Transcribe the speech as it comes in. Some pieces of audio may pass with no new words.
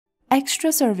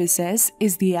Extra Services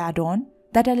is the add-on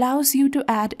that allows you to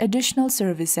add additional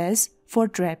services for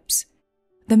trips.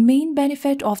 The main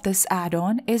benefit of this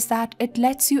add-on is that it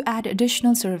lets you add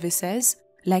additional services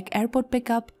like airport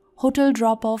pickup, hotel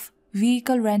drop-off,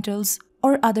 vehicle rentals,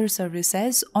 or other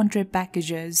services on trip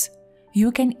packages.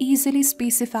 You can easily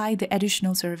specify the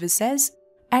additional services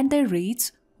and their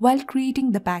rates while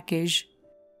creating the package.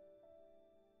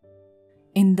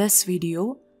 In this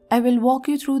video, I will walk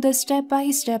you through the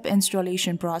step-by-step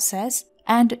installation process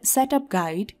and setup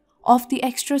guide of the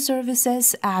Extra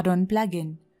Services add-on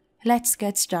plugin. Let's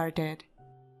get started.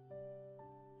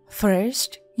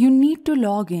 First, you need to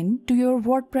log in to your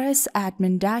WordPress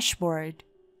admin dashboard.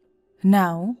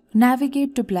 Now,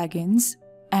 navigate to Plugins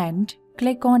and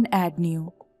click on Add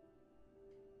New.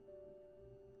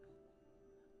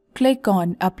 Click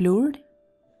on Upload.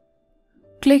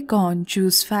 Click on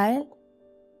Choose File.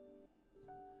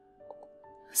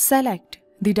 Select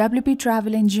the WP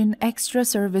Travel Engine Extra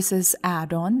Services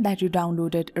add-on that you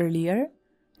downloaded earlier.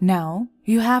 Now,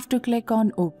 you have to click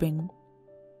on Open.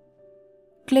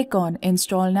 Click on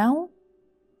Install Now.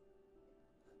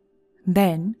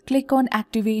 Then, click on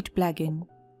Activate Plugin.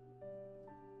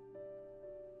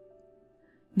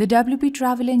 The WP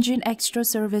Travel Engine Extra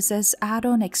Services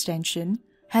add-on extension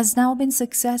has now been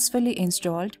successfully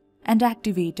installed and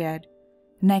activated.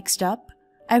 Next up,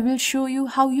 I will show you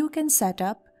how you can set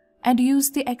up and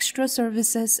use the Extra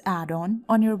Services add-on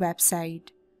on your website.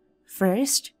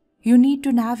 First, you need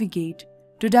to navigate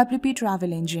to WP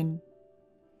Travel Engine.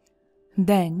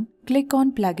 Then, click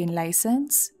on Plugin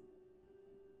License.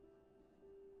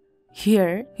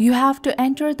 Here, you have to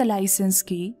enter the license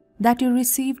key that you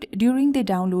received during the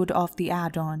download of the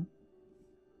add-on.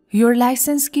 Your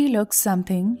license key looks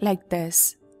something like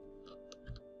this.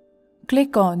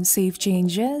 Click on Save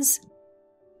Changes.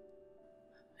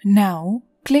 Now,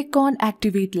 click on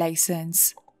Activate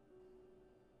License.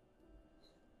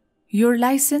 Your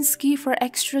license key for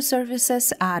Extra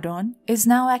Services add-on is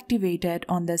now activated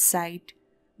on this site.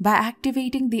 By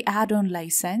activating the add-on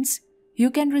license, you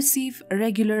can receive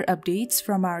regular updates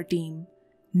from our team.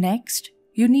 Next,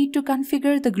 you need to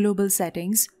configure the global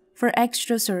settings for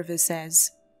Extra Services.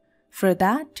 For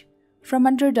that, from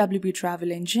under WP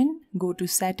Travel Engine, go to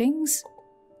Settings,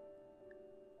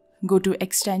 go to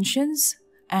Extensions,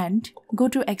 and go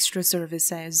to Extra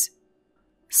Services.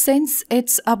 Since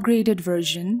its upgraded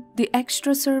version, the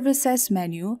Extra Services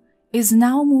menu is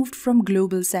now moved from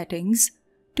Global Settings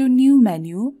to New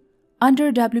Menu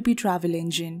under WP Travel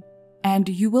Engine, and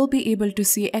you will be able to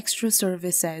see Extra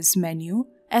Services menu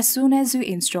as soon as you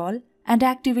install and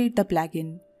activate the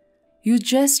plugin. You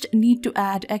just need to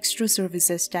add Extra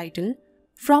Services title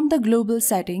from the global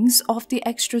settings of the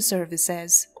Extra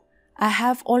Services. I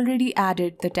have already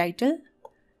added the title.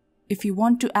 If you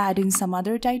want to add in some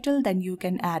other title, then you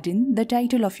can add in the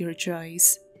title of your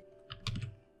choice.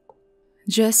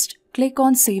 Just click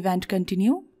on Save and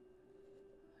Continue.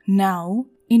 Now,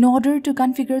 in order to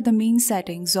configure the main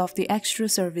settings of the Extra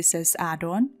Services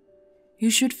add-on, you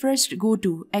should first go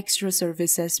to Extra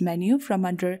Services menu from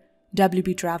under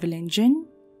WP Travel Engine.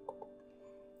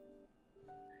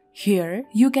 Here,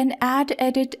 you can add,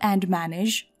 edit, and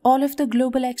manage all of the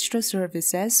global extra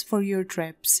services for your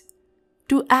trips.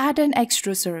 To add an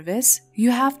extra service,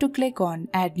 you have to click on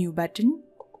Add New button.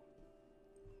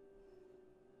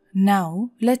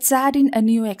 Now, let's add in a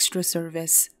new extra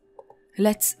service.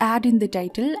 Let's add in the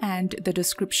title and the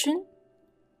description.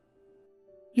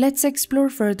 Let's explore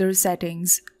further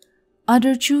settings.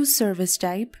 Under Choose Service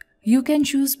Type, you can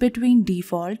choose between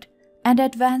Default and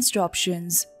Advanced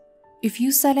options. If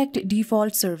you select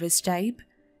Default Service Type,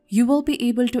 you will be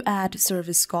able to add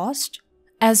Service Cost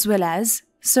as well as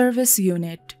Service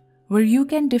Unit, where you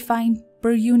can define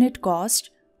per unit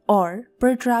cost or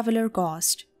per traveler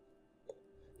cost.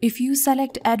 If you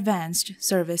select Advanced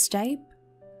Service Type,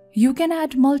 you can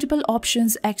add multiple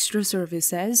options extra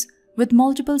services with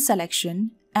multiple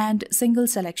selection and single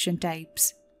selection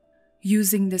types.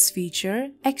 Using this feature,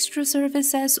 extra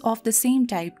services of the same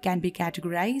type can be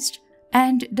categorized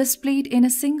and displayed in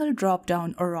a single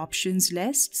drop-down or options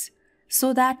lists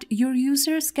so that your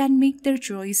users can make their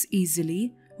choice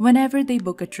easily whenever they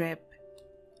book a trip.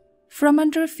 From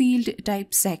under Field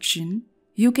Type section,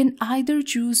 you can either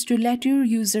choose to let your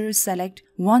users select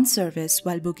one service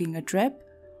while booking a trip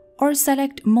or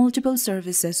select multiple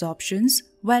services options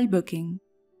while booking.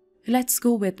 Let's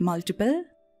go with multiple.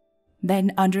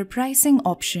 Then under Pricing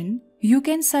option, you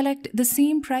can select the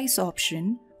same price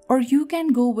option or you can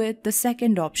go with the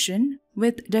second option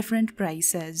with different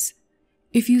prices.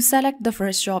 If you select the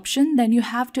first option, then you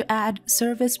have to add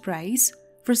service price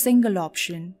for single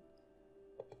option.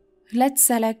 Let's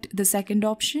select the second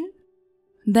option.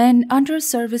 Then under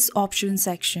Service Options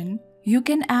section, you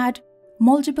can add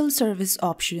multiple service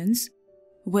options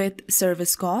with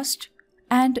service cost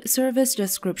and service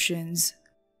descriptions.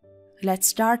 Let's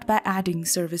start by adding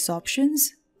service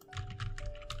options.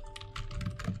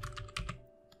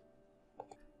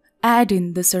 Add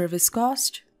in the service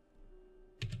cost.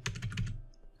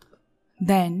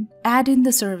 Then add in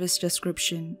the service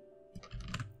description.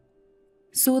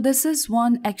 So this is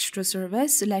one extra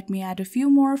service. Let me add a few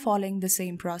more following the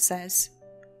same process.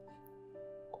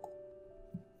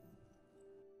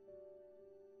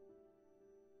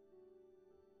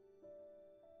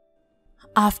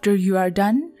 After you are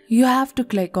done, you have to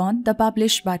click on the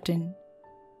Publish button.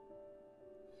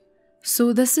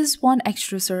 So this is one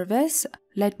extra service.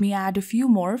 Let me add a few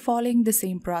more following the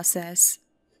same process.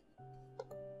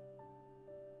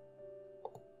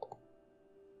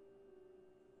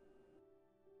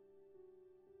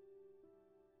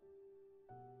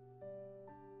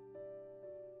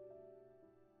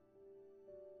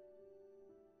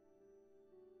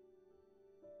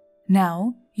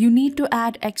 Now, you need to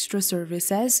add extra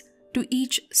services to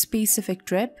each specific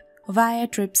trip via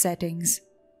trip settings.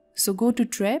 So go to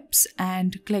Trips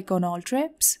and click on All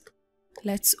Trips.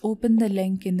 Let's open the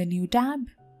link in the new tab.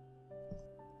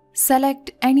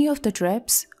 Select any of the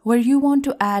trips where you want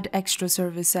to add extra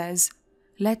services.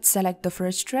 Let's select the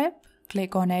first trip,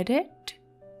 click on Edit.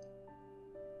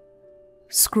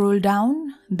 Scroll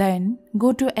down, then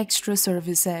go to Extra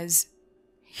Services.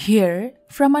 Here,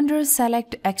 from under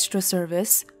Select Extra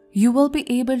Service, you will be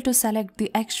able to select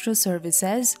the extra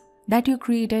services that you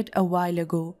created a while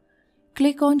ago.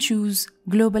 Click on Choose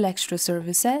Global Extra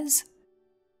Services.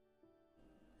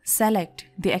 Select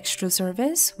the extra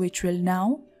service, which will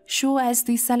now show as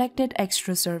the selected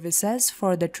extra services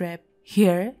for the trip.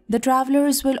 Here, the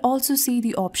travelers will also see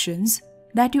the options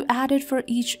that you added for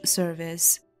each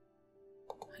service.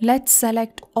 Let's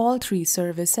select all three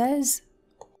services.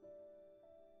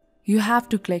 You have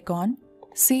to click on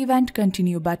Save and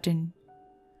Continue button.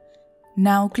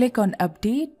 Now click on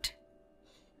Update.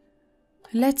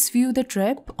 Let's view the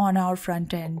trip on our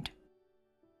front end.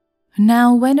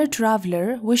 Now when a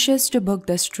traveler wishes to book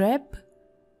this trip,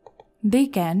 they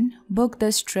can book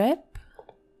this trip.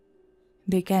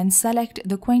 They can select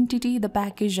the quantity, the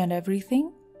package and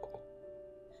everything.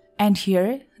 And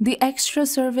here, the Extra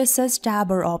Services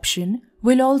tab or option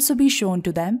will also be shown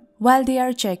to them while they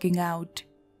are checking out.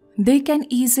 They can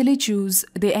easily choose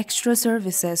the extra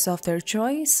services of their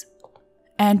choice,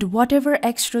 and whatever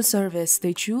extra service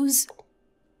they choose,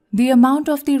 the amount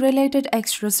of the related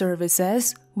extra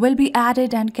services will be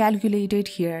added and calculated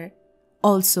here.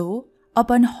 Also,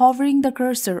 upon hovering the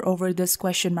cursor over this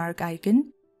question mark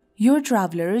icon, your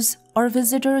travelers or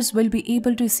visitors will be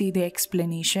able to see the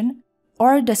explanation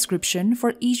or description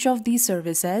for each of these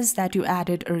services that you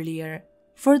added earlier.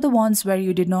 For the ones where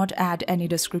you did not add any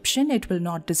description, it will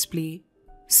not display.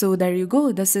 So there you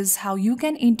go. This is how you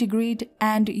can integrate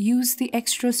and use the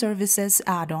Extra Services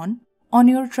add-on on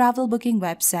your travel booking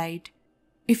website.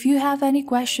 If you have any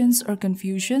questions or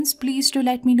confusions, please do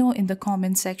let me know in the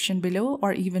comment section below,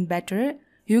 or even better,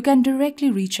 you can directly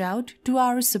reach out to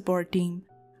our support team.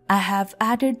 I have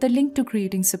added the link to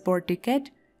creating support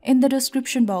ticket in the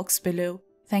description box below.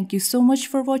 Thank you so much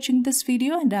for watching this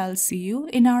video, and I'll see you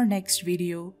in our next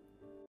video.